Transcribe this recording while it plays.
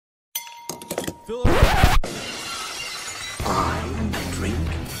Fill it. I drink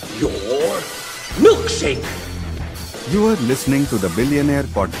your milkshake. You are listening to the Billionaire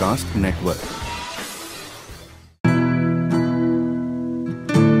Podcast Network.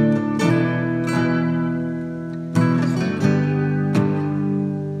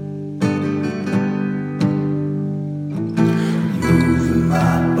 Moving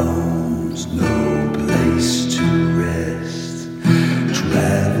my bones, no place to rest.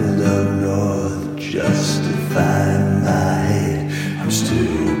 Traveled up north just to find my head. I'm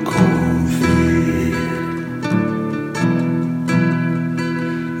still corn-fed.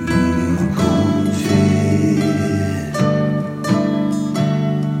 Corn-fed.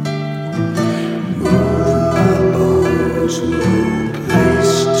 Moving my bones, no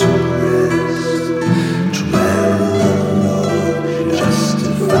place to rest. Traveled up north just to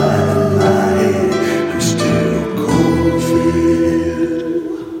find my head. I'm still corn-fed.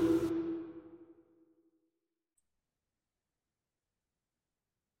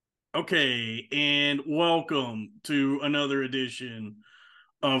 Okay, and welcome to another edition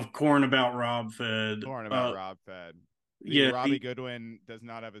of Corn About RobFed. Corn about RobFed. Yeah, Robbie Goodwin does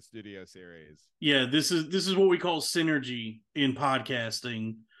not have a studio series. yeah. This is what we call synergy in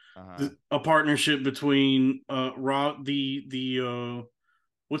podcasting. Uh-huh. A partnership between Rob the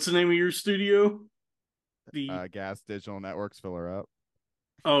what's the name of your studio? The Gas Digital Networks filler up.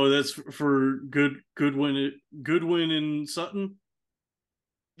 oh, that's for Goodwin and Sutton.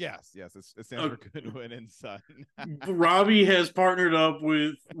 Yes, it stands for Goodwin and Son. Robbie has partnered up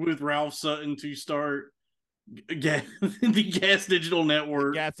with Ralph Sutton to start the Gas Digital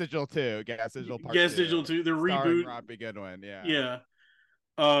Network. Gas Digital 2. Gas Digital Part Gas 2. Digital 2. The Starring reboot. Robbie Goodwin, yeah. Yeah.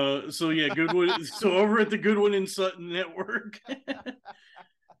 Goodwin. So over at the Goodwin and Sutton Network,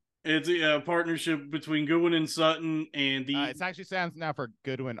 it's a partnership between Goodwin and Sutton and the. It actually stands now for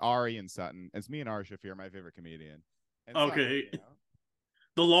Goodwin, Ari, and Sutton. It's me and Ari Shafir, my favorite comedian. And Okay. Sutton, you know?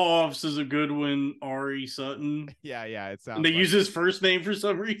 The law offices of Goodwin, Ari Sutton. Yeah, it sounds. And they like use his first name for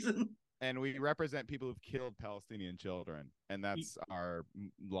some reason. And we represent people who've killed Palestinian children, and that's our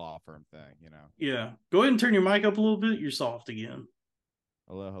law firm thing, you know. Yeah. Go ahead and turn your mic up a little bit. You're soft again.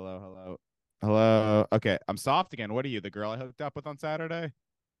 Hello. Okay, I'm soft again. What are you, the girl I hooked up with on Saturday?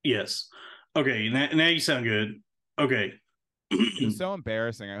 Yes. Okay. Now you sound good. Okay. It was so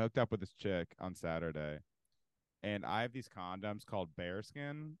embarrassing. I hooked up with this chick on Saturday, and I have these condoms called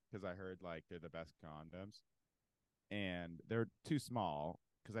Bearskin because I heard like they're the best condoms, and they're too small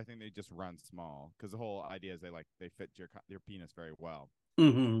because I think they just run small because the whole idea is they fit your penis very well.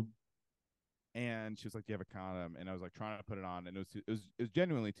 Mm-hmm. And she was like, "Do you have a condom?" And I was like trying to put it on, and it was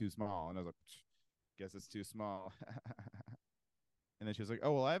genuinely too small. And I was like, "Guess it's too small." And then she was like,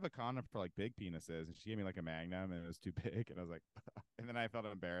 "Oh well, I have a condom for like big penises," and she gave me like a Magnum, and it was too big. And I was like, and then I felt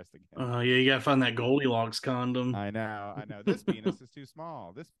embarrassed again. Yeah, you gotta find that Goldilocks condom. I know. This penis is too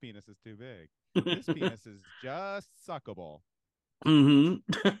small. This penis is too big. This penis is just suckable.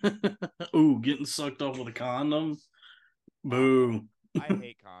 Mm-hmm. Ooh, getting sucked off with a condom. Boo. I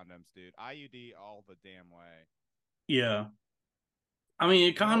hate condoms, dude. IUD all the damn way. Yeah. I mean,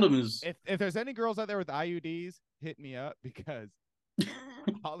 a condom is. If there's any girls out there with IUDs, hit me up because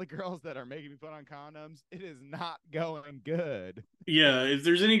all the girls that are making me put on condoms, it is not going good. Yeah, if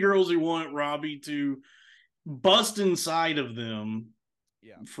there's any girls who want Robbie to bust inside of them,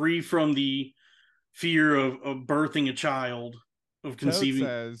 free from the fear of birthing a child, of conceiving.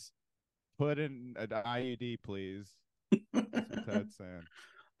 Toad says, "Put in an IUD, please." That's what Toad's saying.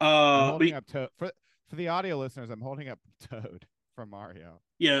 I'm holding up Toad for the audio listeners. I'm holding up Toad from Mario.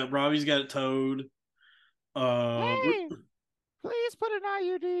 Yeah, Robbie's got Toad. Hey, please put an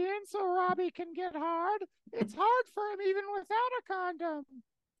IUD in so Robbie can get hard. It's hard for him even without a condom.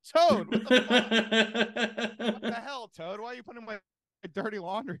 Toad, what the fuck? What the hell, Toad? Why are you putting my dirty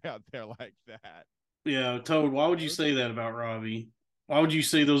laundry out there like that? Yeah, Toad, why would you say that about Robbie? Why would you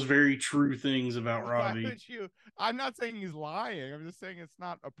say those very true things about Robbie? Why would you? I'm not saying he's lying. I'm just saying it's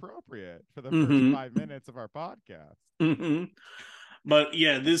not appropriate for the first 5 minutes of our podcast. Mm-hmm. But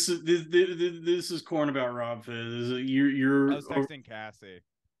yeah, this is Corn About RobFed. You're. I was texting Cassie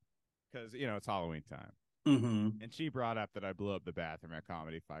because it's Halloween time, and she brought up that I blew up the bathroom at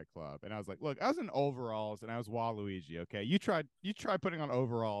Comedy Fight Club, and I was like, "Look, I was in overalls and I was Waluigi. Okay, you try putting on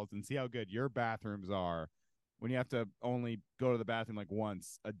overalls and see how good your bathrooms are when you have to only go to the bathroom like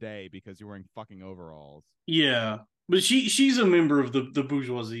once a day because you're wearing fucking overalls." Yeah, but she's a member of the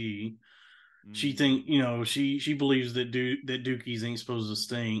bourgeoisie. She she believes that Dookies ain't supposed to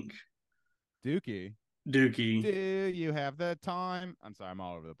stink. Dookie. Dookie. Do you have the time? I'm sorry, I'm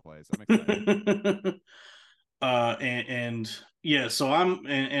all over the place. I'm excited. and yeah, so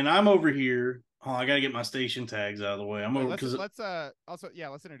I'm over here Oh, I gotta get my station tags out of the way. I'm over because let's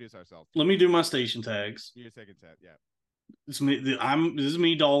introduce ourselves. Let me do my station tags. Your second tag, yeah. This is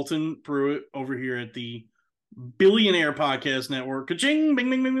me, Dalton Pruitt, over here at the Billionaire Podcast Network. Ka-ching, bing,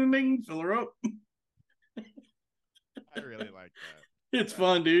 bing, bing, bing, bing. Fill her up. I really like that. It's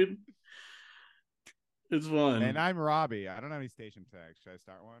fun, dude. It's fun. And I'm Robbie. I don't have any station tags. Should I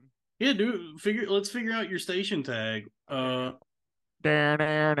start one? Yeah, dude. Let's figure out your station tag. Okay.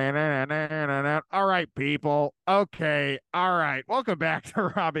 All right, people. Okay. All right. Welcome back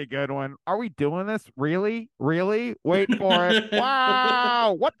to Robbie Goodwin. Are we doing this? Really? Really? Wait for it.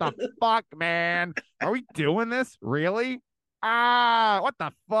 Wow. What the fuck, man? Are we doing this? Really? What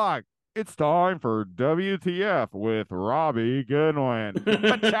the fuck? It's time for WTF with Robbie Goodwin.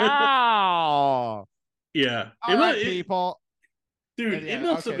 Ciao. Yeah. All right, people. Dude, it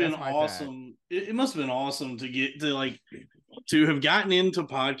must have been awesome. It must have been awesome to get to have gotten into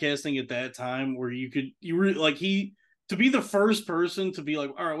podcasting at that time where to be the first person to be like,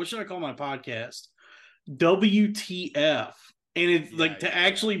 all right, what should I call my podcast? WTF. And it's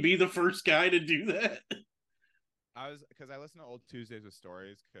actually be the first guy to do that. Because I listen to old Tuesdays with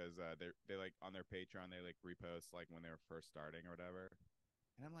Stories because they like on their Patreon they like repost like when they were first starting or whatever,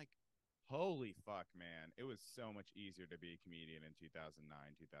 and I'm like, holy fuck, man, it was so much easier to be a comedian in 2009,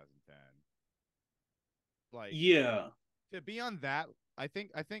 2010. Like, yeah, to be on that, I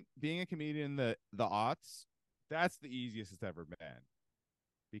think being a comedian in the aughts, that's the easiest it's ever been,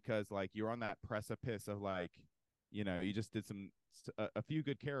 because like you're on that precipice of like, you know, you just did a few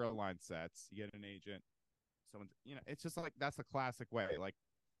good Caroline sets, you get an agent. Someone's, you know, it's just like that's a classic way, like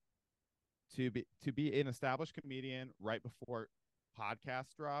to be an established comedian right before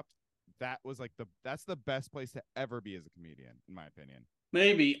podcast dropped. That was like that's the best place to ever be as a comedian, in my opinion.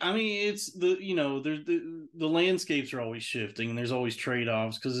 Maybe. I mean, it's there's the landscapes are always shifting and there's always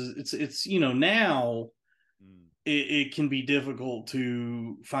trade-offs because it's now it can be difficult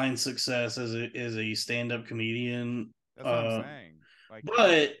to find success as a stand-up comedian. That's what I'm saying. Like,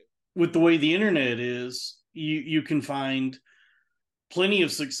 but with the way the internet is, you can find plenty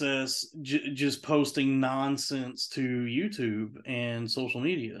of success just posting nonsense to YouTube and social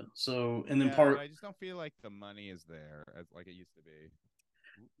media. So, and then I just don't feel like the money is there as like it used to be.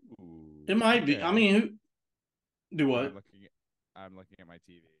 Ooh, it might be. I mean, who do what? I'm looking at my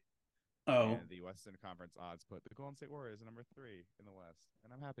TV. Oh, and the Western Conference odds put the Golden State Warriors at number 3 in the West,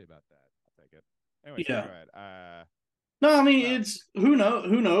 and I'm happy about that. I'll take it. Anyway, yeah. Go ahead. No, I mean it's who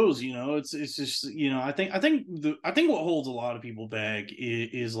knows, you know, it's just, you know, I think what holds a lot of people back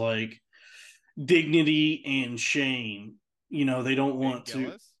is like dignity and shame. You know, they don't want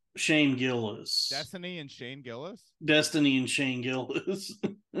to. Shane Gillis. Destiny and Shane Gillis. That's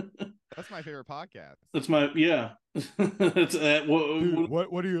my favorite podcast. That's my That's that. Dude,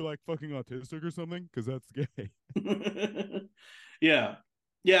 what are you, like, fucking autistic or something? Because that's gay. Yeah.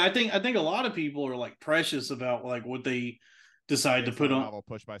 Yeah, I think a lot of people are like precious about like what they decide to put on. Novel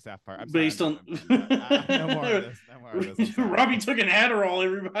Pushed by Sapphire. I'm based sorry, on. No more of this. No more of this. Robbie took an Adderall,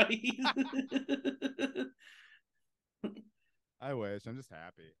 everybody. I wish. I'm just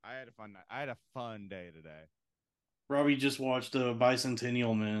happy. I had a fun night. I had a fun day today. Robbie just watched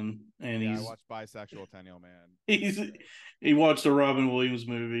Bicentennial Man, and I watched Bisexual Tennial Man. He watched a Robin Williams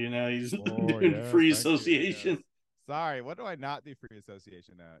movie, and now he's doing free association. Yes. Sorry, what do I not do free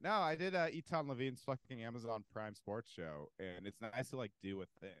association now? No, I did Eton Levine's fucking Amazon Prime sports show, and it's nice to like do a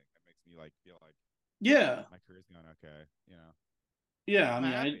thing that makes me like feel like my career's going okay, you know. Yeah, I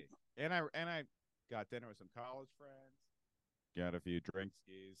mean, I got dinner with some college friends, got a few drink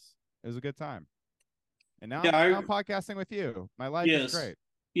skis. It was a good time, and now I'm podcasting with you. My life is great.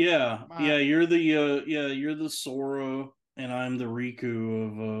 Yeah, yeah, you're the Sora, and I'm the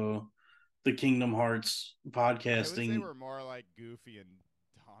Riku of the Kingdom Hearts podcasting. I would say we're more like Goofy and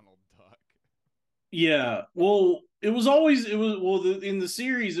Donald Duck. Yeah, well, in the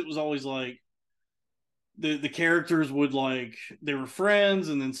series it was always like the characters would like they were friends,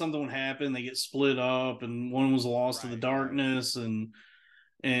 and then something would happen, they get split up, and one was lost to the darkness, and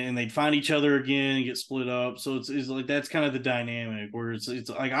they'd find each other again and get split up. So it's like that's kind of the dynamic where it's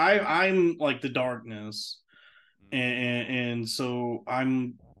like I'm like the darkness, and so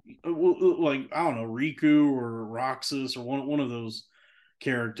I'm like, I don't know, Riku or Roxas or one of those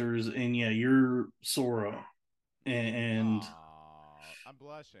characters, and yeah, you're Sora, and I'm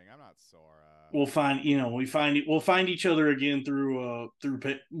blushing. I'm not Sora. We'll find each other again through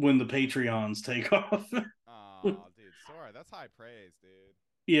when the Patreons take off. Oh, dude, Sora, that's high praise, dude.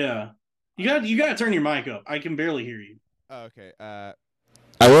 Yeah, you got to turn your mic up. I can barely hear you. Okay. I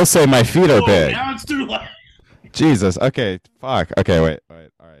will say my feet are big. Now it's too loud. Jesus. Okay. Fuck. Okay. Wait. All right.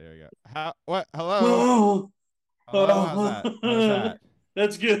 Here we go. How? What? Hello? Oh, Hello? How's that? How's oh, that?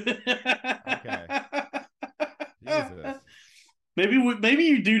 that's good. Okay. Jesus. Maybe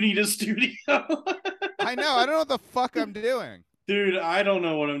you do need a studio. I know. I don't know what the fuck I'm doing. Dude, I don't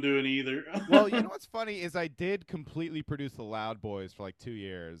know what I'm doing either. Well, you know what's funny is I did completely produce the Loud Boys for like 2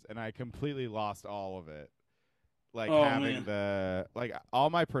 years, and I completely lost all of it. Like Oh having man. the all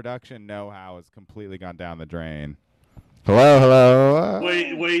my production know-how has completely gone down the drain. Hello, hello.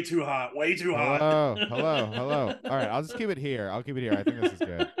 Way too hot. Way too hot. Hello, hello, hello. All right, I'll just keep it here. I'll keep it here. I think this is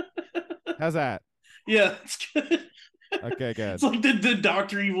good. How's that? Yeah, it's good. Okay, It's good. like the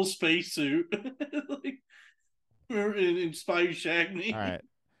Doctor Evil spacesuit. Like, remember in Spy Who Shagged All Me? right.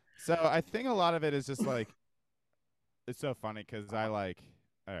 So I think a lot of it is just like it's so funny because I like.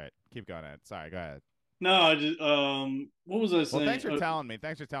 All right, keep going, Ed. Sorry, go ahead. No, I just what was I Well, saying? thanks for telling me.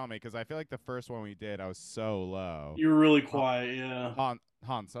 Thanks for telling me because I feel like the first one we did, I was so low. You were really Han, quiet, yeah.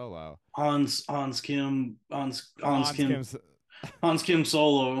 Han Solo. Hans Hans Kim Kim's. Hans Kim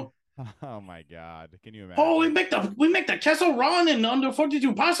Solo. Oh my God! Can you Oh, imagine? we make the Kessel Run in under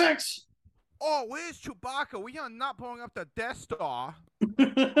 42 parsecs. Oh, where's Chewbacca? We are not blowing up the Death Star.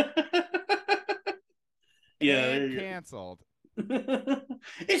 Yeah, And there you canceled. go.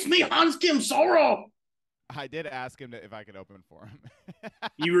 It's me, Hans Kim Solo. I did ask him if I could open for him.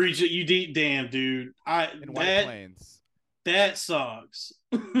 You reach it. You deep. Damn, dude. In White Plains. That sucks.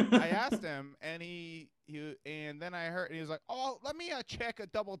 I asked him, and and then I heard, and he was like, "Oh, let me check a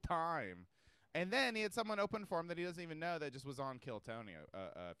double time." And then he had someone open for him that he doesn't even know that just was on Kill Tony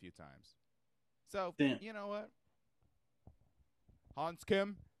a few times. So Damn. you know what, Hans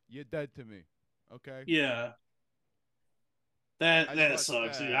Kim, you're dead to me. Okay. Yeah. That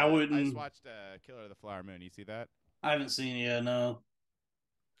sucks, dude. I I just wouldn't. watched Killer of the Flower Moon. You see that? I haven't seen it yet. No,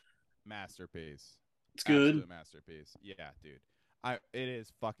 Masterpiece. it's good. Absolute masterpiece. Yeah, dude. It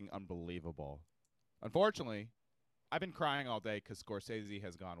is fucking unbelievable. Unfortunately, I've been crying all day because Scorsese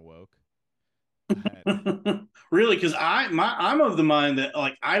has gone woke. Really, because I'm of the mind that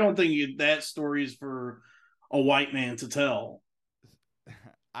like I don't think that story is for a white man to tell.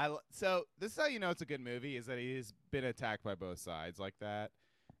 So this is how you know it's a good movie is that he's been attacked by both sides like that.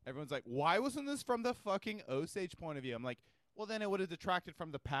 Everyone's like, why wasn't this from the fucking Osage point of view? I'm like, well, then it would have detracted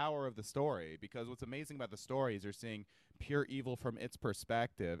from the power of the story because what's amazing about the story is you're seeing pure evil from its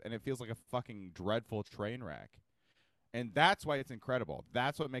perspective, and it feels like a fucking dreadful train wreck. And that's why it's incredible.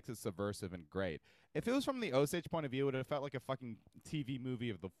 That's what makes it subversive and great. If it was from the Osage point of view, it would have felt like a fucking TV movie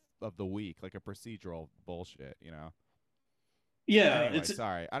of the week, like a procedural bullshit, you know? Yeah, Anyway,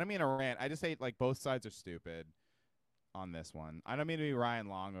 sorry. I don't mean to rant. I just hate like both sides are stupid on this one. I don't mean to be Ryan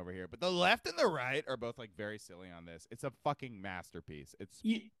Long over here, but the left and the right are both like very silly on this. It's a fucking masterpiece. It's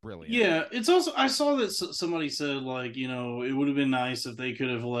brilliant. yeah. It's also I saw that somebody said like it would have been nice if they could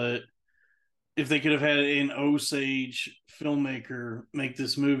have had an Osage filmmaker make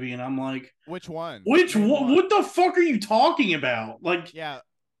this movie, and I'm like, Which one? which Name one? one. What the fuck are you talking about? Like, Yeah.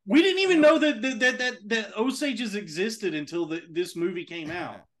 we didn't even know that Osages existed until this movie came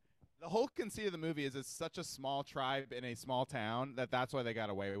out. The whole conceit of the movie is it's such a small tribe in a small town that's why they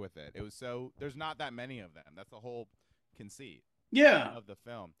got away with it. It was so there's not that many of them. That's the whole conceit Yeah. of the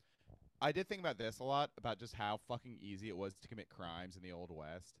film. I did think about this a lot about just how fucking easy it was to commit crimes in the Old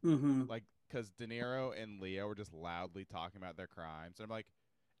West. Mm-hmm. Like, because De Niro and Leo were just loudly talking about their crimes. And I'm like,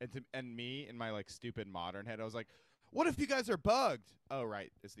 and me in my like stupid modern head, I was like, what if you guys are bugged? Oh,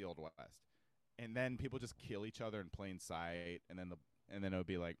 right, it's the Old West. And then people just kill each other in plain sight, and then it would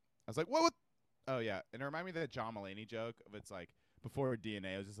be like, I was like, what? Oh yeah, and it reminded me of that John Mulaney joke of it's like before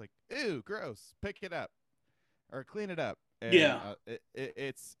DNA, I was just like, ew, gross, pick it up or clean it up. And, Yeah.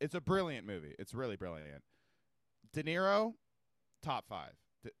 it's a brilliant movie. It's really brilliant. De Niro, top five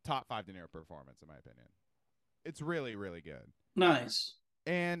De Niro performance in my opinion. It's really really good. Nice.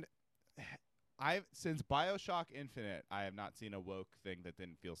 And since BioShock Infinite, I have not seen a woke thing that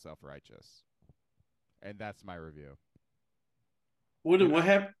didn't feel self-righteous, and that's my review. What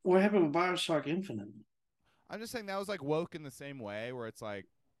happened with BioShock Infinite? I'm just saying that was like woke in the same way, where it's like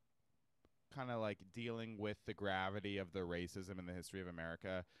kind of like dealing with the gravity of the racism in the history of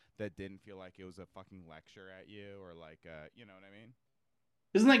America that didn't feel like it was a fucking lecture at you or like you know what I mean?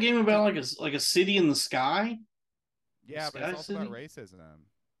 Isn't that game about like a city in the sky? Yeah, but it's also about racism.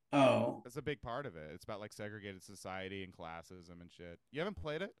 Oh, That's a big part of it. It's about like segregated society and classism and shit. You haven't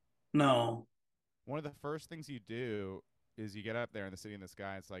played it? no. One of the first things you do is you get up there in the city in the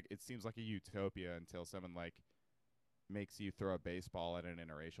sky. It's like it seems like a utopia until someone like makes you throw a baseball at an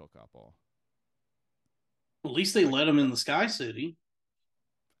interracial couple. At least they let him in the Sky City.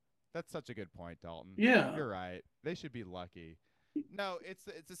 That's such a good point, Dalton. Yeah. You're right. They should be lucky. No, it's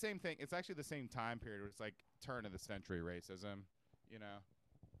the same thing. It's actually the same time period. Where it's like turn of the century racism. You know.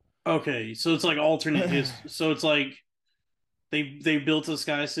 Okay, so it's like alternate history. So it's like they built a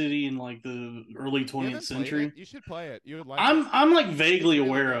Sky City in like the early You 20th haven't played it? century. You should play it. You would like it. I'm like It's vaguely really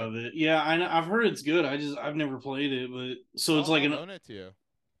aware good. of it. Yeah, I've heard it's good. I've never played it, but so it's like I'll an. loan it to you,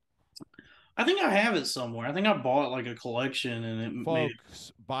 I think I have it somewhere. I think I bought like a collection and it made it.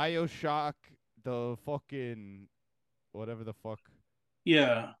 folks. BioShock, the fucking whatever the fuck.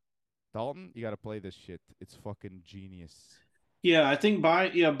 Yeah, Dalton, you got to play this shit. It's fucking genius. yeah. I think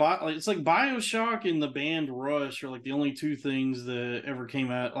like, it's like Bioshock and the band Rush are like the only two things that ever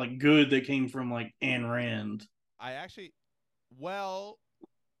came out like good that came from like Ayn Rand. I actually, well,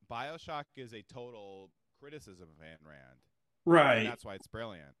 BioShock is a total criticism of Ayn Rand, and Right. that's why it's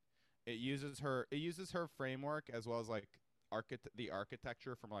brilliant. It uses her framework as well as like the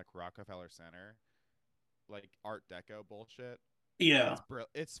architecture from like Rockefeller Center, like Art Deco bullshit. Yeah.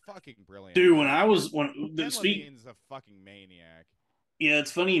 It's fucking brilliant. Dude, when And I Ken was when the Ken speak Levine's a fucking maniac. yeah,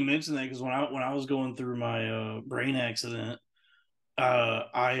 it's funny you mentioned that because when I was going through my brain accident,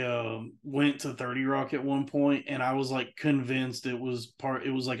 I went to 30 Rock at one point and I was like convinced it was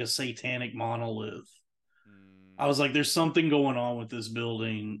like a satanic monolith. I Mm, was like, there's something going on with this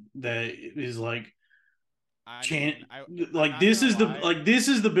building that is like I chant mean, I'm not this gonna is the lie. this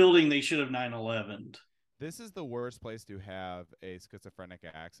is the building they should have 9/11. This is the worst place to have a schizophrenic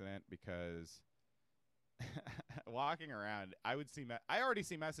accident because walking around, I already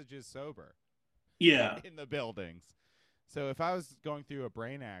see messages sober Yeah. in the buildings. So if I was going through a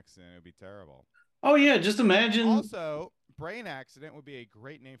brain accident, it would be terrible. Oh yeah, just imagine Also, brain accident would be a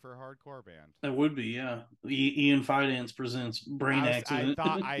great name for a hardcore band. that would be, yeah. Ian Fidance presents Brain I Accident.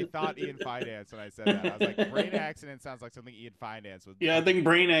 thought I thought Ian Finance when I said that. I was like, brain accident sounds like something Ian Finance would Yeah, I think fucking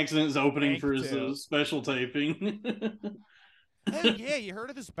Brain Accident is opening wank for his to. special taping. Oh yeah, you heard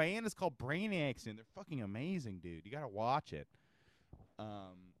of this band? It's called Brain Accident. They're fucking amazing, dude. You gotta watch it.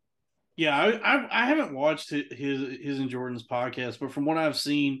 Um, Yeah, I haven't watched his and Jordan's podcast, but from what I've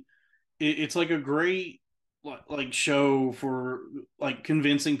seen, it's like a great like show for like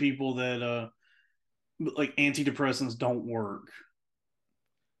convincing people that like antidepressants don't work.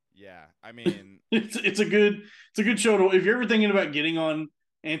 yeah, I mean, It's a good show to if you're ever thinking about getting on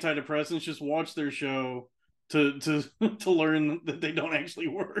antidepressants, just watch their show to to learn that they don't actually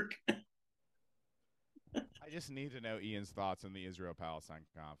work. I just need to know Ian's thoughts on the Israel-Palestine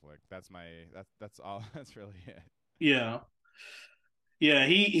conflict. That's all. That's really it. Yeah. Yeah,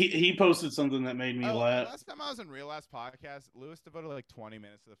 he posted something that made me Oh, laugh. last time I was in Real Last Podcast, Lewis devoted like 20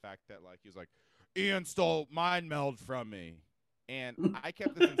 minutes to the fact that like he was like, Ian stole mind meld from me, and I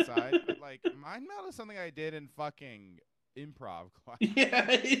kept this inside. But like mind meld is something I did in fucking improv class. Yeah,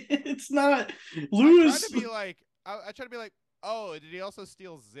 it's not I tried Lewis. to be like, I tried to be like, oh, did he also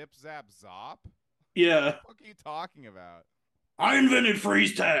steal Zip Zap Zop? What the Yeah, fuck are you talking about? I invented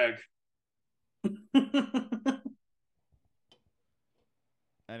freeze tag.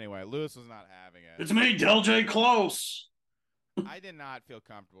 Anyway, Lewis was not having it. It's me, Del J. Close. I did not feel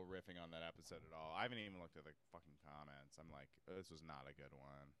comfortable riffing on that episode at all. I haven't even looked at the fucking comments. I'm like, this was not a good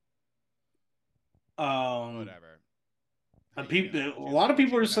one. Whatever. How you been? A lot of What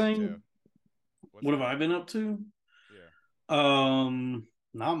people you are been up saying, to? What's "What have that? I been up to?" Yeah.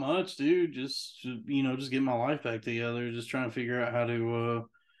 Not much, dude. Just just getting my life back together. Just trying to figure out how to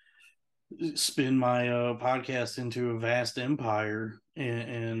spin my podcast into a vast empire.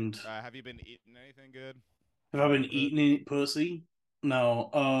 And Have you been eating anything good? have I been Food good? eating any pussy? No.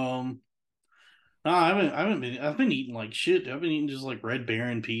 No, I haven't been. I've been eating like shit. I've been eating just like Red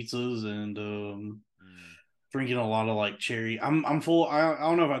Baron pizzas and Mm. drinking a lot of like cherry. I'm full. I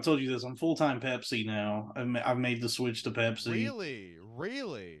don't know if I told you this. I'm full time Pepsi now. I've made the switch to Pepsi. Really?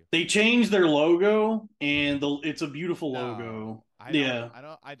 Really? They changed their logo, and it's a beautiful No. logo. Yeah,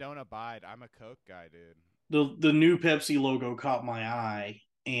 I don't abide. I'm a Coke guy, dude. the new Pepsi logo caught my eye,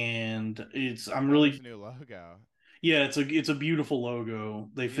 and I'm Oh, there's really a new logo. yeah. It's a beautiful logo.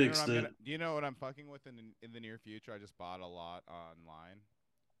 They Do you know what fixed I'm it. gonna? Do you know what I'm fucking with in the near future? I just bought a lot online.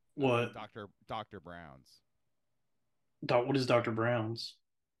 What? Dr. Brown's. What is Dr. Brown's?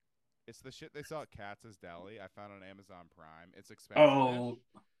 It's the shit they sell at Katz's Deli. I found on Amazon Prime. It's expensive. Oh, It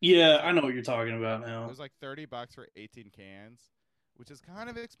yeah, was I like know what you're talking about it now. was like $30 for 18 cans, which is kind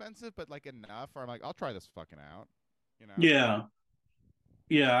of expensive, but like enough where I'm like, I'll try this fucking out. You know? Yeah,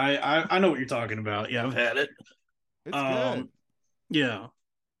 yeah, I know what you're talking about. Yeah, I've had it. It's good. Um, yeah.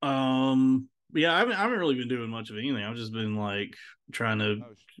 Yeah, I haven't really been doing much of anything. I've just been like trying to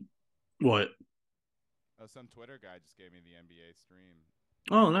Oh, what? some Twitter guy just gave me the NBA stream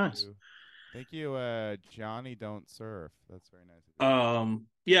Oh, link nice. too. Thank you, Johnny Don't Surf. That's very nice of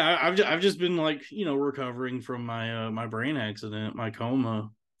Yeah, I've just been like, recovering from my brain accident, my coma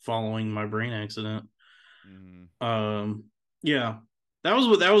following my brain accident. you. Mm-hmm. Yeah, that was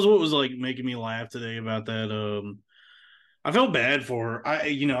what was like making me laugh today about that. I felt bad for her.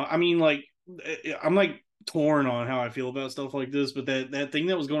 I mean, like, I'm like torn on how I feel about stuff like this, but that thing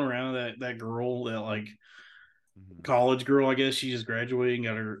that was going around, that girl, that like Mm-hmm. college girl, I guess she just graduated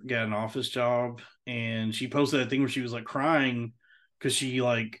and got an office job, and she posted that thing where she was like crying because she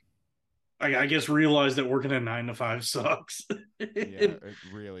like I guess realized that working a 9 to 5 sucks. Yeah, it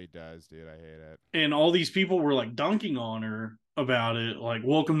really does, dude. I hate it. And all these people were like dunking on her about it, like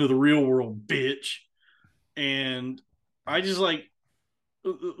 "Welcome to the real world, bitch." And I just like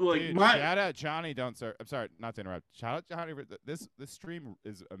Dude, my shout out Johnny Don't Surf. I'm sorry, not to interrupt. Shout out Johnny. This stream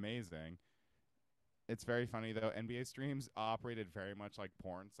is amazing. It's very funny though. NBA streams operated very much like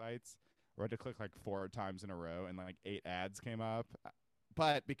porn sites, where I had to click like 4 times in a row, and like 8 ads came up.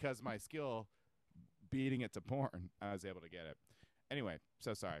 But because my skill beating it to porn, I was able to get it. Anyway,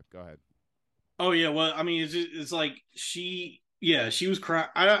 so sorry. Go ahead. oh yeah, well, I mean, it's like she was crying.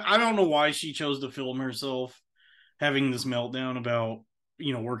 I don't know why she chose to film herself having this meltdown about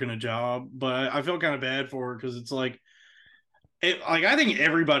working a job, but I felt kind of bad for her because it's like I think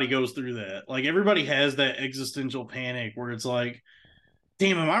everybody goes through that. Like everybody has that existential panic where it's like,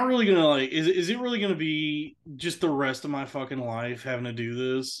 damn, am I really gonna like? Is it really gonna be just the rest of my fucking life having to do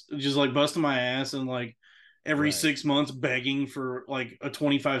this? Just like busting my ass and like every Right. 6 months begging for like a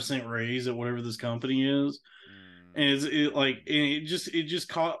 25 cent raise at whatever this company is, and Mm. it just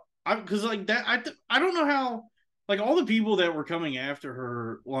caught. Because like that, I don't know how, like, all the people that were coming after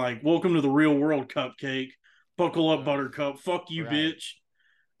her, like, "Welcome to the real world, cupcake, buckle up, Ugh. buttercup, fuck you, Right. bitch."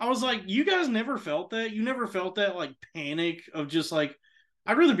 I was like, Mm. you guys never felt that? You never felt that like panic of just like,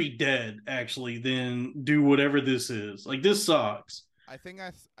 I'd rather be dead actually than do whatever this is. Like, this sucks. I think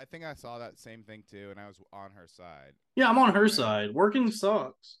I saw that same thing too, and I was on her side. Yeah, I'm on her And side. Working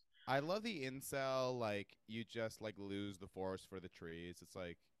sucks. I love the incel, like you just like lose the forest for the trees. It's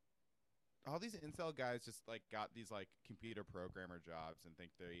like all these incel guys just like got these like computer programmer jobs and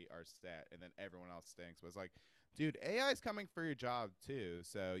think they are set, and then everyone else stinks. Was like, dude, AI is coming for your job too,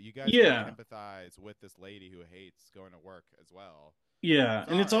 so you guys got to Yeah, empathize with this lady who hates going to work as well. yeah,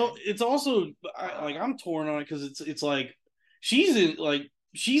 and Sorry. it's also like I'm torn on it because it's like she's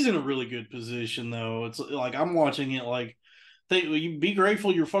in a really good position though. It's like I'm watching it like you be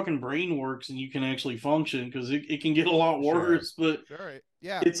grateful your fucking brain works and you can actually function because it can get a lot Sure. worse. But Sure.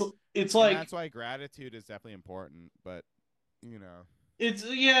 Yeah. it's it's And like that's why gratitude is definitely important, but you know, it's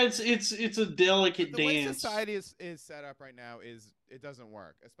a delicate the way dance. society is set up right now is it doesn't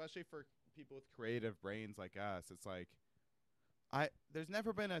work, especially for people with creative brains like us. It's like I there's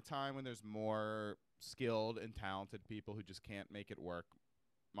never been a time when there's more skilled and talented people who just can't make it work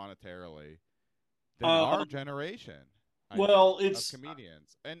monetarily than Uh, our generation, I think, well, of it's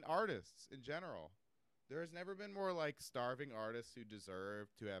comedians and artists in general. There has never been more like starving artists who deserve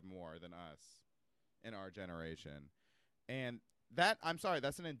to have more than us in our generation. And that I'm sorry,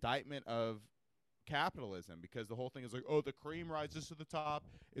 that's an indictment of capitalism because the whole thing is like, oh, the cream rises to the top.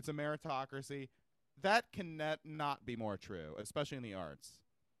 It's a meritocracy. That can not be more true, especially in the arts.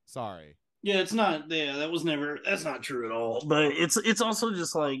 Sorry. yeah, it's not. Yeah, that's not true at all. But it's also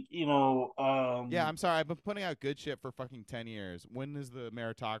just like Yeah, I'm sorry. I've been putting out good shit for fucking 10 years. When is the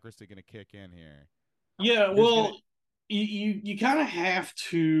meritocracy going to kick in here? yeah. There's going to. Well, you kind of have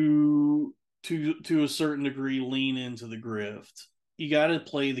to a certain degree lean into the grift. You got to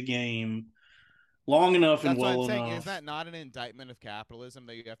play the game long enough and That's what I'm well saying. Is enough. that not an indictment of capitalism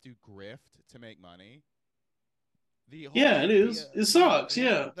that you have to grift to make money? The whole Yeah, it idea, is. It sucks.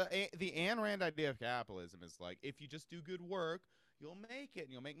 Yeah, the Ayn Rand idea of capitalism is like if you just do good work, you'll make it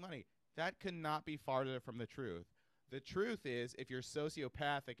and you'll make money. That could not be farther from the truth. The truth is, if you're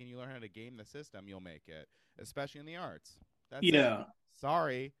sociopathic and you learn how to game the system, you'll make it, especially in the arts. That's it. yeah.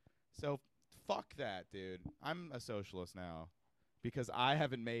 Sorry. So fuck that, dude. I'm a socialist now because I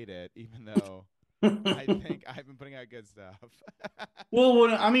haven't made it, even though I think I've been putting out good stuff. Well,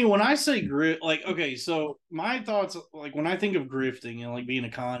 when I say grift, like, okay, so my thoughts, like, when I think of grifting and like being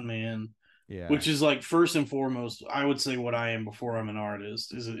a con man, Yeah. which is like first and foremost, I would say what I am before I'm an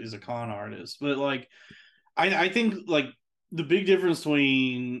artist is a con artist. But like, I think like the big difference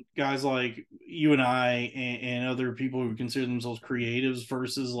between guys like you and I and other people who consider themselves creatives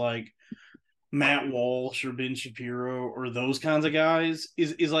versus like Matt Walsh or Ben Shapiro or those kinds of guys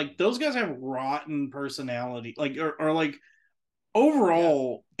is like those guys have rotten personality, like or like Yeah,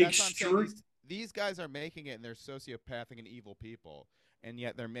 overall that's what I'm saying. extreme. These guys are making it, and they're sociopathic and evil people. and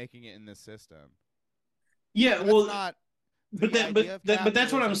yet they're making it in this system. Yeah, That's well, not but the idea of that's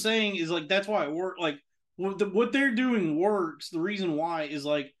what I'm capitalism. saying is like that's why it works. Like what they're doing works. The reason why is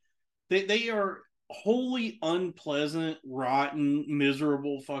like they are wholly unpleasant, rotten,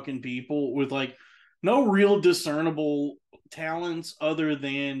 miserable fucking people with like no real discernible talents other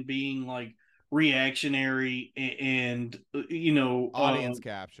than being like reactionary and Audience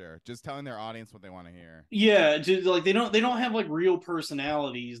capture, just telling their audience what they want to hear. yeah, just like they don't have like real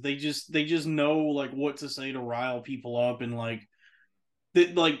personalities. They just know like what to say to rile people up and like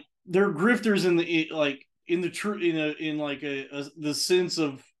they're grifters in the like in the true in like the sense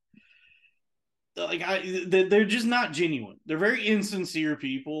of like they're just not genuine. They're very insincere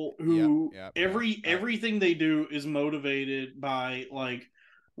people who Yep. everything they do is motivated by like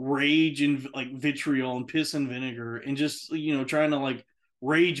rage and like vitriol and piss and vinegar and just trying to like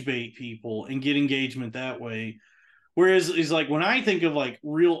rage bait people and get engagement that way. Whereas is like when I think of like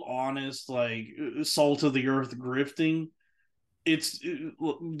real honest like salt of the earth grifting, it's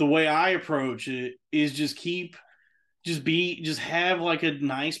the way I approach it is just have like a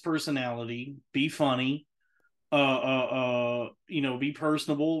nice personality, be funny, be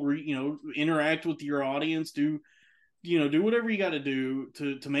personable, interact with your audience, do whatever you got to do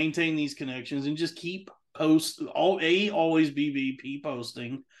to maintain these connections, and just keep always BBP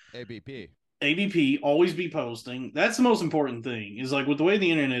posting, ABP. ABP always be posting. That's the most important thing. Is like with the way the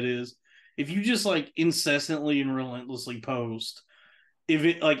internet is, if you just like incessantly and relentlessly post, if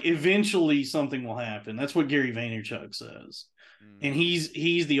it like eventually something will happen. That's what Gary Vaynerchuk says, and he's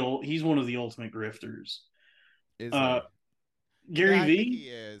one of the ultimate grifters. Is he? Gary I V. think he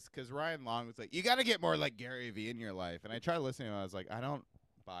is, because Ryan Long was like, "You got to get more like Gary V in your life," and I tried listening to him. I was like, "I don't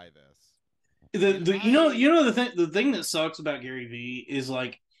buy this." The thing that sucks about Gary V is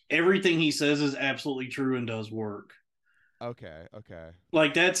like everything he says is absolutely true and does work. Okay.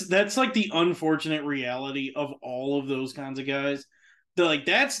 Like that's like the unfortunate reality of all of those kinds of guys. Like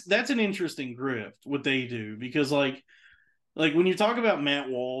that's an interesting grift what they do, because like when you talk about Matt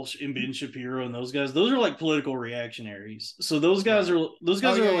Walsh and Ben Shapiro and those are like political reactionaries. So those guys are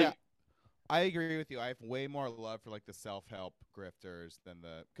yeah. like I agree with you. I have way more love for like the self-help grifters than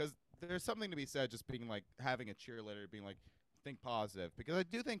because there's something to be said just being like having a cheerleader, being like think positive, because I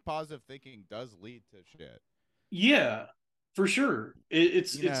do think positive thinking does lead to shit. yeah, for sure.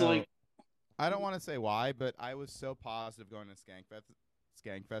 It's like I don't want to say why, but I was so positive going to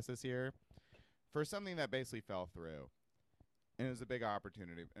Skankfest this year for something that basically fell through, and it was a big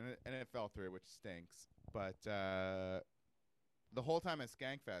opportunity, and it fell through, which stinks. But the whole time at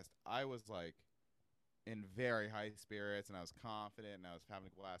Skankfest, I was like in very high spirits, and I was confident, and I was having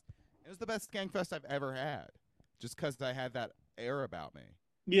a blast. It was the best Skankfest I've ever had, just because I had that air about me.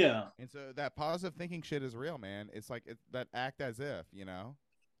 yeah. And so that positive thinking shit is real, man. It's like that act as if,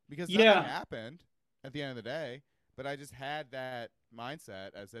 because nothing Yeah. happened at the end of the day, but I just had that mindset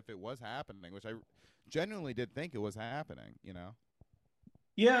as if it was happening, which I genuinely did think it was happening,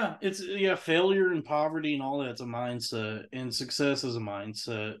 Yeah, failure and poverty and all that's a mindset, and success is a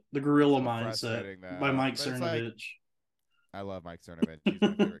mindset. The Gorilla So Mindset frustrating, by though. Mike But it's like, Cernovich. I love Mike Cernovich. He's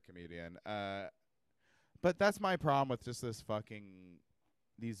my favorite comedian. But that's my problem with just this fucking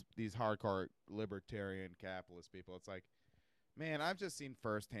these hardcore libertarian capitalist people. It's like, man, I've just seen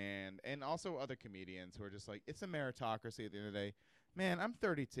firsthand, and also other comedians who are just like, it's a meritocracy at the end of the day. Man, I'm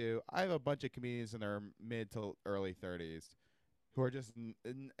 32. I have a bunch of comedians in their mid to early 30s who are just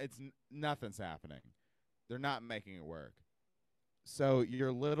nothing's happening. They're not making it work. So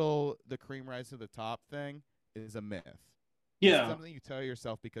the cream rise to the top thing is a myth. It's Yeah, something you tell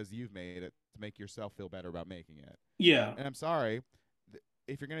yourself because you've made it to make yourself feel better about making it. yeah, And I'm sorry,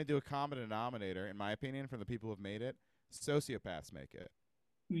 if you're going to do a common denominator, in my opinion, from the people who've made it, sociopaths make it.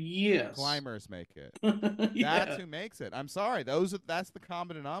 yes, Climbers make it. yeah, That's who makes it. I'm sorry. That's the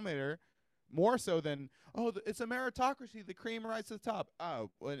common denominator, more so than, it's a meritocracy. The cream rises to the top.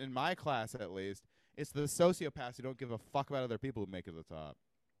 Oh, well, in my class at least, it's the sociopaths who don't give a fuck about other people who make it to the top.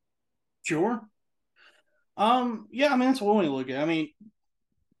 sure. Yeah, I mean that's one way to look at it. I mean,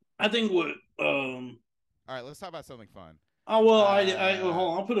 I think what All right, let's talk about something fun. oh well, hold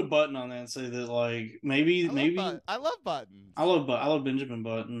on, I'll put a button on that and say that like maybe I love buttons. I love Benjamin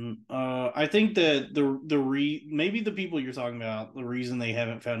Button. I think that maybe the people you're talking about, the reason they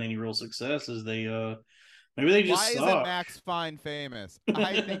haven't found any real success is maybe they just Why suck. isn't Max Fine famous?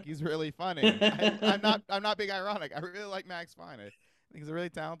 I think he's really funny. I'm not being ironic. I really like Max Fine. I think he's a really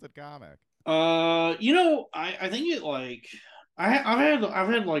talented comic. I think it like I've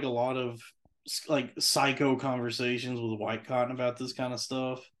had like a lot of like psycho conversations with White Cotton about this kind of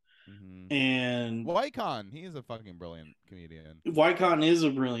stuff. Mm-hmm. And Wycon, he is a fucking brilliant comedian. Wycon is a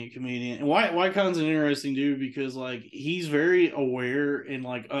brilliant comedian, and Wycon's an interesting dude because like he's very aware and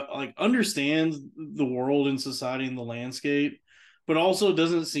like understands the world and society and the landscape, but also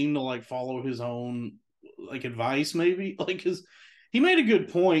doesn't seem to like follow his own like advice. Maybe like because he made a good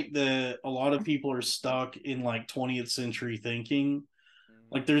point that a lot of people are stuck in like 20th century thinking,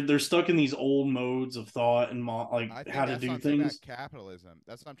 like they're stuck in these old modes of thought and like I how think to that's what do I'm saying about things. capitalism.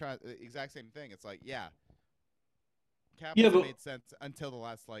 That's what I'm trying. The exact same thing. It's like, yeah, Yeah, capitalism but made sense until the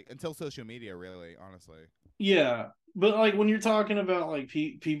last, like, until social media. Really, honestly. yeah, but like when you're talking about like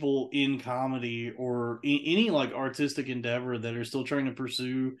people in comedy or any like artistic endeavor that are still trying to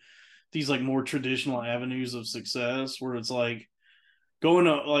pursue these like more traditional avenues of success, where it's like going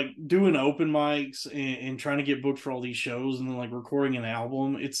to like doing open mics and trying to get booked for all these shows and then like recording an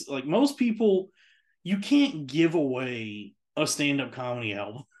album, it's like most people you can't give away a stand-up comedy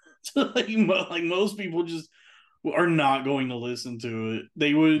album. Like most people just are not going to listen to it.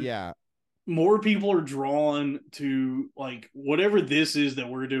 They would Yeah, more people are drawn to like whatever this is that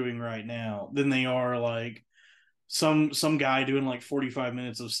we're doing right now than they are like some guy doing like 45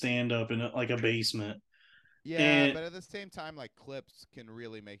 minutes of stand up in like a basement. yeah, And but at the same time, like clips can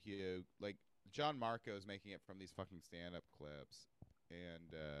really make you like John Marco is making it from these fucking stand-up clips,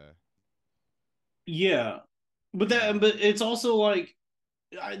 and yeah, but you that know, but it's also like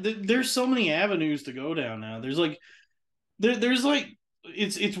there's so many avenues to go down now. There's like there's like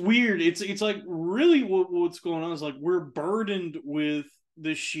it's weird. It's like really what's going on is like we're burdened with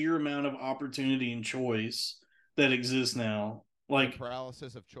the sheer amount of opportunity and choice that exists now. the Like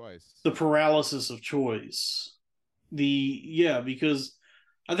paralysis of choice. the paralysis of choice. Because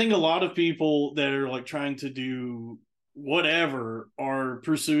I think a lot of people that are like trying to do whatever are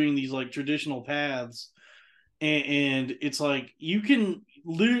pursuing these like traditional paths, and it's like you can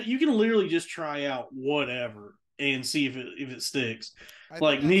literally just try out whatever and see if it sticks. I think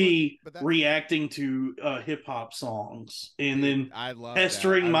Like that's what, me but that, reacting to hip hop songs and dude, then I love that.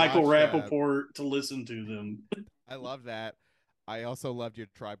 pestering Michael Rappaport to listen to them. I love that. I also loved your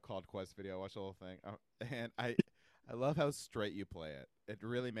Tribe Called Quest video. I watched the whole thing, and I love how straight you play it. It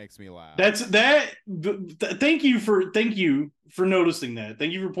really makes me laugh. That's that. Thank you for noticing that.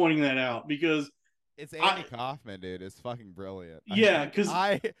 Thank you for pointing that out because It's Andy I Kaufman, dude. It's fucking brilliant. I yeah think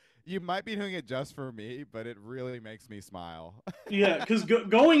because you might be doing it just for me, but it really makes me smile. yeah because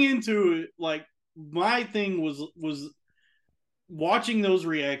going into it like my thing was watching those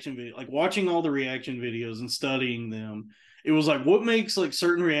reaction videos, like watching all the reaction videos and studying them. It was like what makes like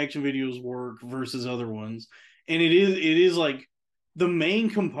certain reaction videos work versus other ones, and it is like the main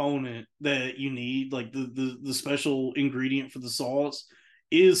component that you need, like the special ingredient for the sauce,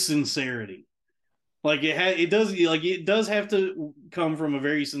 is sincerity. Like it does have to come from a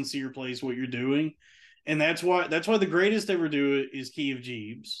very sincere place what you're doing, and that's why the greatest ever do it is Key of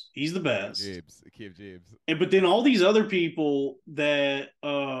Jeebs. He's the best. Keith Jeeves. And but then all these other people that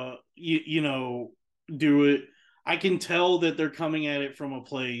you know do it, I can tell that they're coming at it from a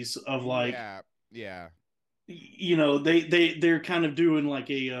place of like Yeah, yeah, you know they're kind of doing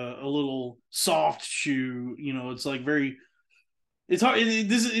like a little soft shoe. You know, it's like very it's hard.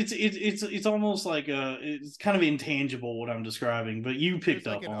 It's almost like it's kind of intangible what I'm describing, but you picked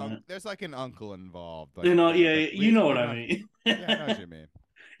up on it. there's like an uncle involved, like You know, yeah, but you know we're what I not. mean. Yeah, I know what you mean.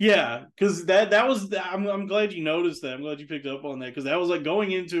 Yeah, because that was I'm glad you noticed that. I'm glad you picked up on that because that was like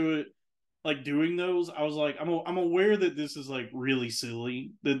going into it, like doing those. I was like, I'm aware that this is like really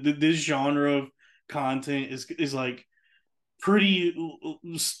silly. That this genre of content is like pretty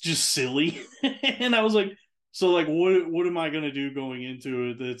just silly, and I was like, so like what am I gonna do going into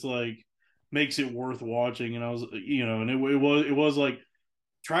it that's like makes it worth watching? And I was and it was like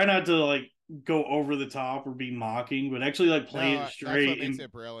try not to like go over the top or be mocking, but actually like play it No, that's what straight makes and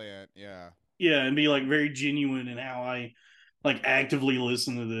it brilliant. Yeah. yeah, and be like very genuine in how I like actively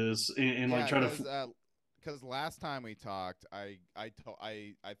listen to this and like Yeah, try to because last time we talked, I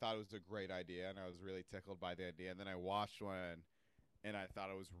thought it was a great idea, and I was really tickled by the idea. And then I watched one, and I thought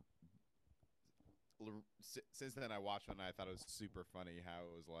it was. Since then, I watched one, and I thought it was super funny. How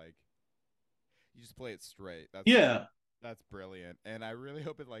it was like, you just play it straight. yeah. That's brilliant, and I really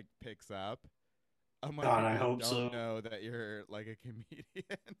hope it like picks up among God, people I that hope don't so, know that you're like a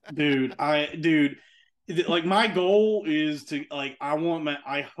comedian. dude. Like my goal is to like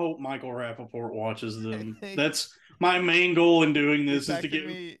I hope Michael Rappaport watches I them. think That's my main goal in doing you this is to texted get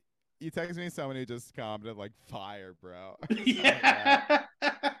me. You texted me someone who just commented like "fire, bro" or something like that.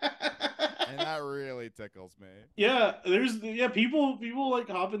 yeah. And that really tickles me. Yeah, people like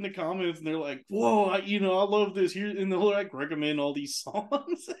hop in the comments and they're like, "Whoa, I love this here," and they'll like recommend all these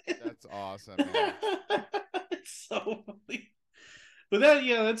songs. That's awesome, man. It's so funny. But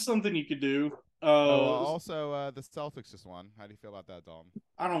that's something you could do. Also, the Celtics just won. How do you feel about that, Dalton?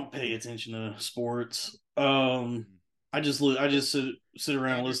 I don't pay attention to sports. I just sit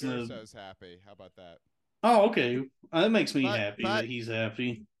around and Andrew listen to. Durso's happy. How about that? Oh, okay. That makes me But happy but that he's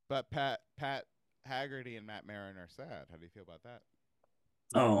happy. but Pat Haggerty and Matt Marin are sad. How do you feel about that?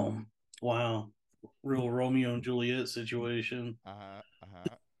 Oh, wow. Real Romeo and Juliet situation. Yep.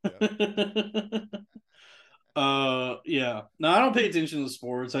 Yeah. No, I don't pay attention to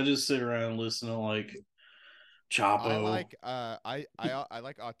sports. I just sit around and listen to like Chapo. I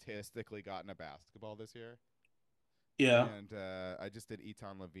like autistically got into basketball this year. Yeah. And I just did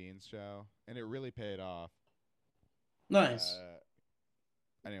Eton Levine's show, and it really paid off. Nice.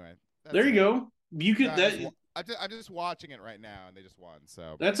 Anyway, there you go. You could I'm just watching it right now, and they just won.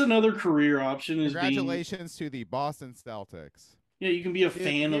 So that's another career option. Congratulations to the Boston Celtics. Yeah, you can be a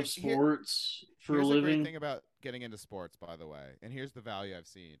fan of sports for a living. Here's the great thing about getting into sports, by the way, and here's the value I've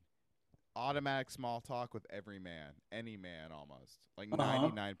seen. Automatic small talk with every man, any man almost. Like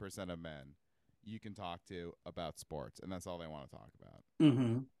 99% of men you can talk to about sports, and that's all they want to talk about.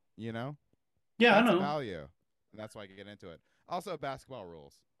 Mm-hmm. You know? Yeah, that's I know. Value. And that's why I can get into it. Also, basketball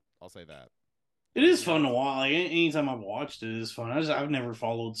rules. I'll say that. It is fun to watch. Like, anytime I've watched it, it's fun. I've never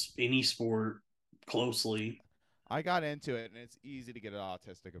followed any sport closely. I got into it, and it's easy to get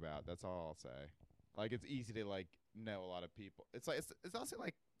autistic about. That's all I'll say. Like, it's easy to like know a lot of people. It's like it's also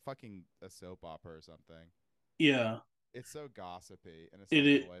like fucking a soap opera or something. Yeah. It's so gossipy, and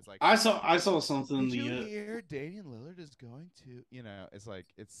it's like I saw something. Did you hear Damian Lillard is going to? You know, it's like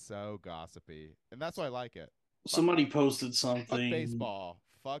it's so gossipy, and that's why I like it. Somebody posted something. Fuck baseball.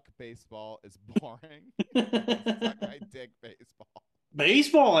 Fuck baseball is boring. I dig baseball.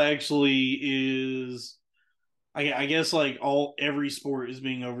 Baseball actually is. I guess like every sport is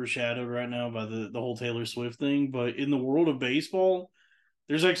being overshadowed right now by the whole Taylor Swift thing, but in the world of baseball,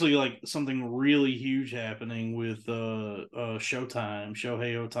 there's actually like something really huge happening with Showtime,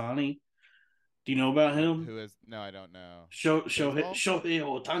 Shohei Ohtani. Do you know about him? Who is? No, I don't know. Shohei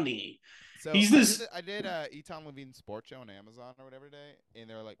Ohtani. So he's this. I did Eton Levine's sports show on Amazon or whatever today, and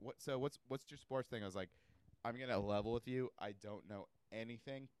they were like, "What? So what's your sports thing?" I was like, "I'm gonna level with you. I don't know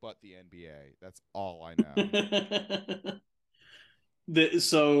anything but the NBA. That's all I know."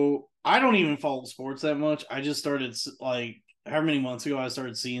 So I don't even follow sports that much. I just started like how many months ago I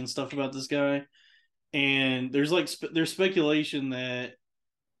started seeing stuff about this guy, and there's there's speculation that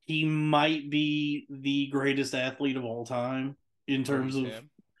he might be the greatest athlete of all time in terms of him?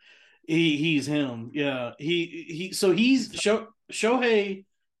 He's him. Yeah. He's Shohei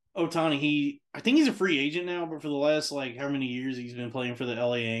Ohtani. I think he's a free agent now, but for the last like how many years he's been playing for the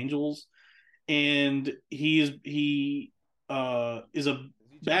LA Angels, and he is a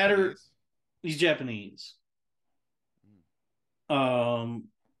batter. Japanese? He's Japanese. And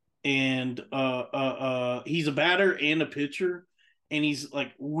he's a batter and a pitcher, and he's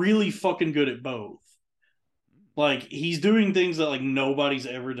like really fucking good at both. Like he's doing things that like nobody's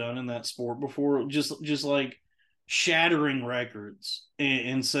ever done in that sport before, just like shattering records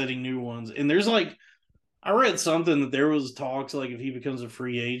and setting new ones. And there's like I read something that there was talks like if he becomes a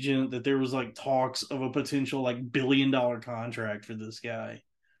free agent that there was like talks of a potential like $1 billion contract for this guy.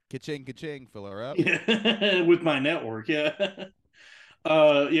 Ka-ching, fill her up. Yeah, with my network, yeah.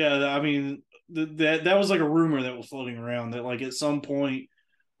 Yeah, I mean that was like a rumor that was floating around that like at some point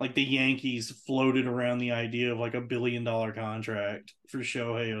like the Yankees floated around the idea of like $1 billion contract for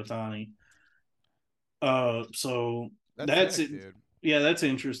Shohei Ohtani. So that's sick, it. Dude. Yeah, that's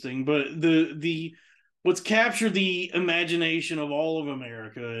interesting. But the what's captured the imagination of all of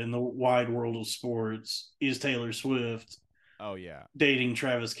America in the wide world of sports is Taylor Swift. Oh yeah, dating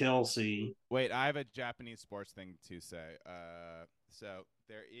Travis Kelce. Wait, I have a Japanese sports thing to say. So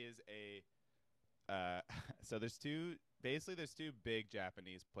there is so there's two big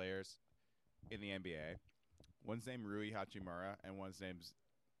Japanese players in the NBA. One's named Rui Hachimura, and one's named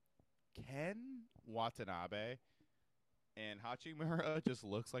Ken Watanabe. And Hachimura just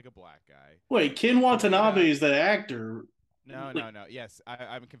looks like a black guy. Wait, Ken Watanabe is that actor? No. Yes,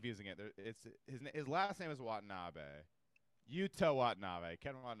 I'm confusing it. It's his last name is Watanabe. Yuta Watanabe.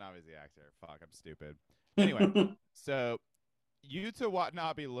 Ken Watanabe is the actor. Fuck, I'm stupid. Anyway, so Yuta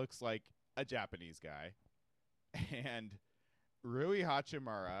Watanabe looks like a Japanese guy, and Rui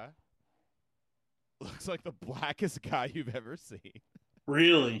Hachimura looks like the blackest guy you've ever seen.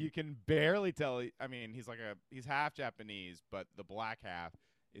 Really? You can barely tell. I mean, he's half Japanese, but the black half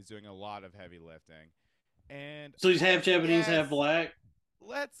is doing a lot of heavy lifting. And so he's half Japanese, half black.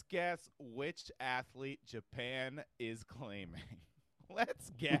 Let's guess which athlete Japan is claiming.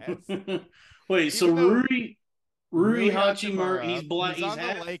 Let's guess. Wait, so Rui Hachimura, he's black. He's on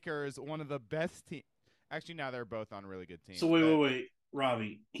the Lakers, one of the best teams. Actually, now they're both on really good teams. So wait,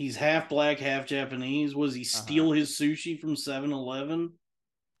 Robbie. He's half black, half Japanese. Was he steal his sushi from 7-Eleven?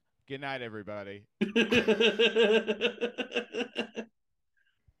 Good night, everybody.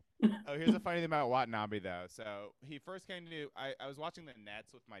 Oh, here's a funny thing about Watanabe, though. So he first came to. I was watching the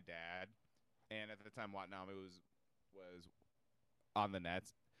Nets with my dad, and at the time Watanabe was on the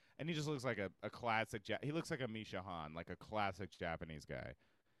Nets, and he just looks like a classic. He looks like a Misha Han, like a classic Japanese guy.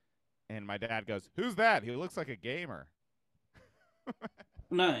 And my dad goes, "Who's that? He looks like a gamer."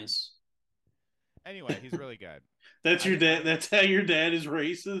 Nice. Anyway, he's really good. That's your dad. That's how your dad is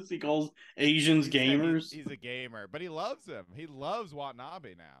racist. He calls Asians gamers. He's a gamer, but he loves him. He loves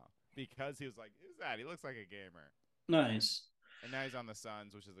Watanabe now because he was like, "Who's that? He looks like a gamer." Nice. And now he's on the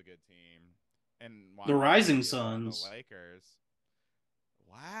Suns, which is a good team. And the Rising Suns. The Lakers.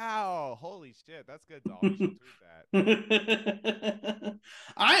 Wow! Holy shit, that's good, doll. You should tweet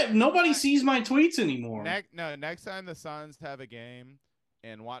that. Nobody sees my tweets anymore. Next time the Suns have a game,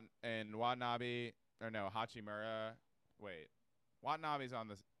 and Watanabe or no Hachimura. Wait, Watanabe's on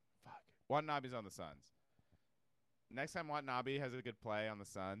the Suns. Next time Watanabe has a good play on the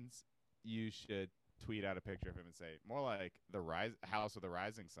Suns, you should tweet out a picture of him and say more like the House of the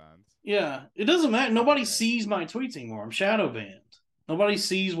Rising Suns. Yeah, it doesn't matter. Nobody sees my tweets anymore. I'm shadow banned. Nobody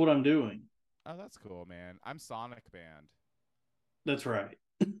sees what I'm doing. Oh, that's cool, man. I'm Sonic banned. That's right.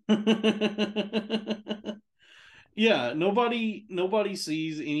 Yeah, nobody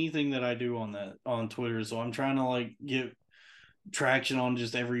sees anything that I do on Twitter, so I'm trying to like get traction on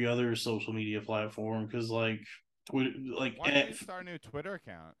just every other social media platform because like Twitter, like why don't you start a new Twitter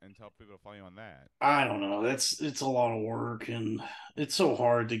account and tell people to follow you on that? I don't know. It's a lot of work and it's so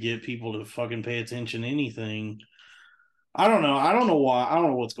hard to get people to fucking pay attention to anything. I don't know. I don't know why. I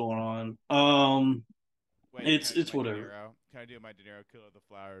don't know what's going on. Wait, it's whatever. Can I do my De Niro Kill of the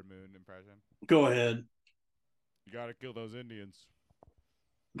Flower Moon impression? Go ahead. You gotta kill those Indians.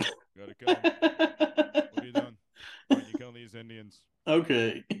 You gotta kill them. What are you doing? Why are you killing these Indians?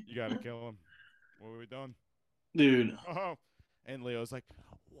 Okay. You gotta kill them. What are we doing? Dude. Oh. And Leo's like,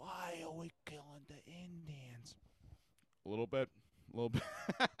 why are we killing the Indians? A little bit.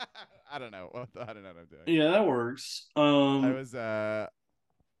 I don't know. I don't know what I'm doing. Yeah, that works. I was I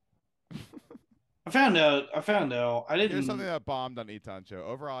found out. I didn't. Here's something that bombed on Itancho.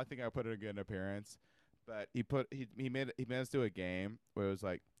 Overall, I think I put in a good appearance, but he made us do a game where it was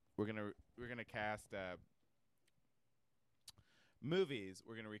like we're gonna cast movies.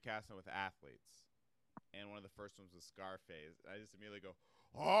 We're gonna recast them with athletes, and one of the first ones was Scarface. I just immediately go,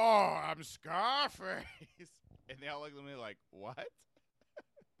 "Oh, I'm Scarface," and they all look at me like, "What?"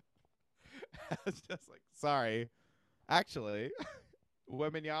 I was just like, "Sorry, actually."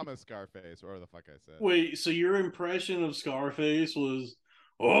 Weminyama Scarface, or whatever the fuck I said. Wait, so your impression of Scarface was,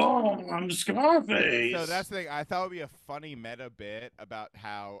 "Oh, I'm Scarface." So that's the thing. I thought it would be a funny meta bit about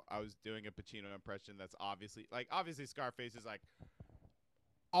how I was doing a Pacino impression. That's obviously Scarface is like,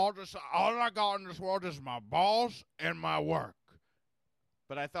 all I got in this world is my balls and my work.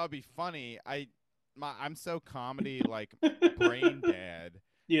 But I thought it'd be funny. I'm so comedy like brain dead.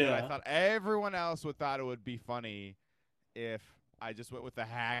 Yeah. I thought everyone else would thought it would be funny if I just went with the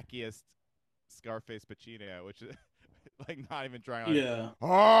hackiest Scarface Pacino, which is like not even trying. Like, yeah.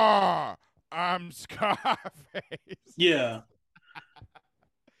 Oh, I'm Scarface. Yeah.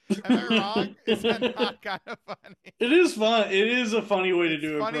 Am I wrong? Is that not kind of funny? It is fun. It is a funny way to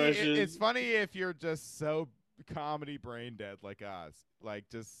do impressions. It's funny if you're just so comedy brain dead like us, like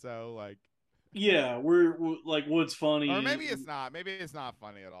just so like. Yeah, we're like, what's funny? Or maybe it's not. Maybe it's not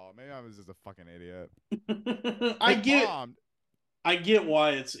funny at all. Maybe I was just a fucking idiot. I get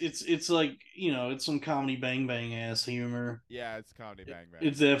why it's like, you know, it's some comedy bang bang ass humor. Yeah, it's comedy bang bang.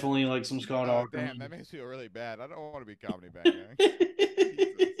 It's definitely like some Scott Aukerman. Damn, that makes me feel really bad. I don't want to be comedy bang bang.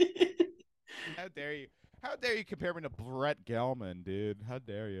 How dare you? How dare you compare me to Brett Gelman, dude? How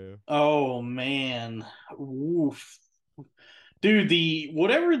dare you? Oh man, oof, dude. The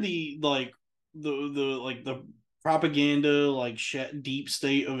propaganda like deep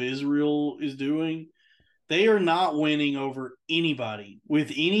state of Israel is doing. They are not winning over anybody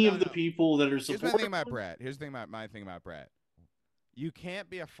with any of the people that are supporting. Here's my thing about Brett. Here's the thing about my thing about Brett. You can't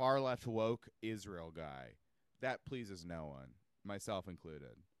be a far left woke Israel guy. That pleases no one, myself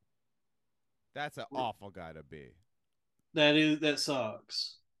included. That's an awful guy to be. That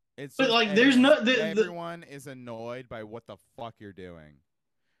sucks. It's but just, like, there's no everyone is annoyed by what the fuck you're doing.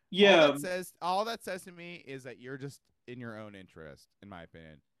 Yeah. All that says to me is that you're just in your own interest, in my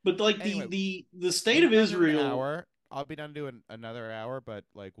opinion. But like anyway, the state of Israel. Hour. I'll be done doing another hour, but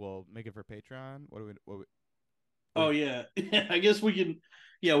like we'll make it for Patreon. Oh yeah, I guess we can.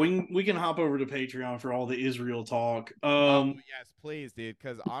 Yeah, we can hop over to Patreon for all the Israel talk. Yes, please, dude.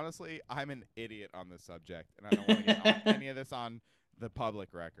 Because honestly, I'm an idiot on this subject, and I don't want to get any of this on the public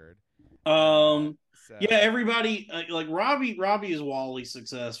record. Yeah, everybody like Robbie is Wally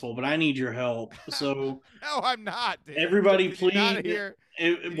successful, but I need your help. So no, I'm not, dude. Everybody, please.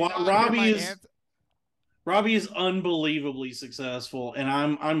 Robbie is unbelievably successful, and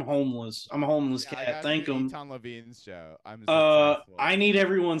I'm homeless. I'm a homeless cat. Thank him. Eton Levine's show. I'm successful. I need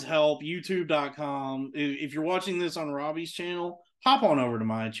everyone's help. YouTube.com. If you're watching this on Robbie's channel, hop on over to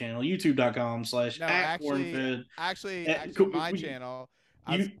my channel, youtube.com/@cornfed. Actually, my channel.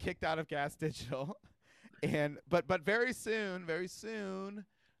 I was kicked out of Gas Digital, but very soon,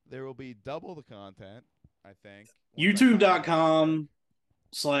 there will be double the content. I think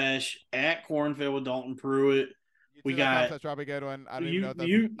youtube.com/@cornfed with Dalton Pruitt. We got that's probably a good one. I don't even know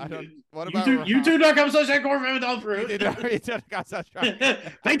what about youtube.com/@cornfed with Dalton Pruitt.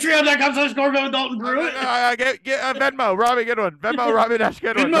 Patreon.com/cornfed with Dalton Pruitt. Get Venmo, Robbie, good one. Venmo, Robbie Dash,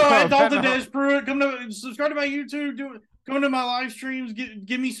 good one. Venmo Dalton Dash Pruitt. Subscribe to my YouTube. Come to my live streams.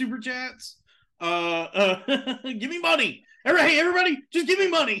 Give me super chats. Give me money. Hey, everybody, just give me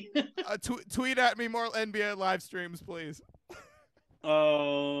money. Tweet at me more NBA live streams, please.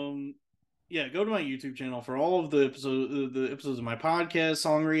 Yeah, go to my YouTube channel for all of the episodes of my podcast,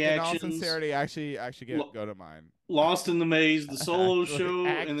 song reactions. In all sincerity, actually go to mine. Lost in the Maze, the solo show,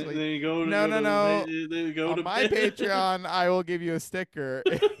 and then you go to no. On my Patreon, I will give you a sticker.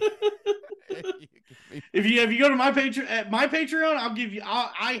 If you go to my Patreon, I'll give you.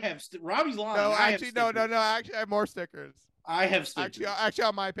 I have Robbie's lying. No, actually, no. Actually, I have more stickers. I have stickers. Actually,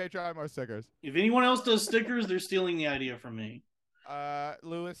 on my Patreon, I have more stickers. If anyone else does stickers, they're stealing the idea from me.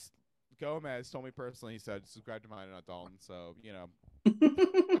 Luis Gomez told me personally. He said subscribe to mine and not Dalton. So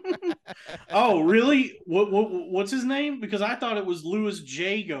Oh, really? What's his name? Because I thought it was Luis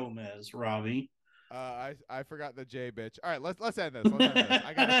J. Gomez, Robbie. I forgot the J, bitch. All right, let's end this.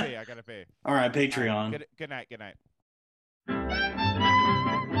 I gotta pee. All right, Patreon. Good night. Good night.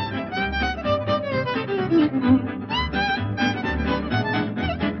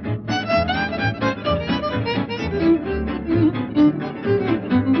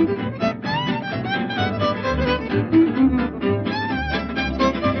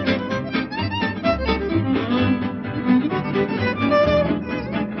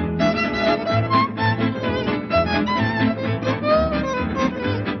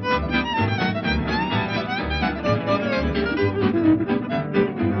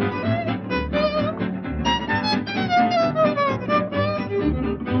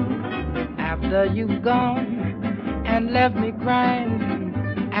 After you've gone and left me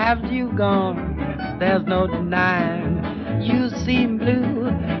crying, after you've gone, there's no denying. You seem blue,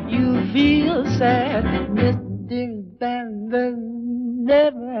 you feel sad, Mr.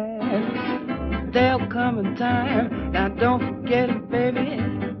 Never. There'll come a time, now don't forget it, baby.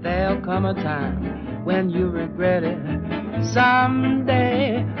 There'll come a time when you regret it.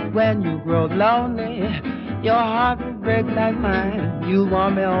 Someday, when you grow lonely, your heart will break like mine. You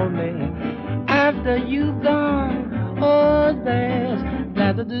want me only after you've gone. Oh, there's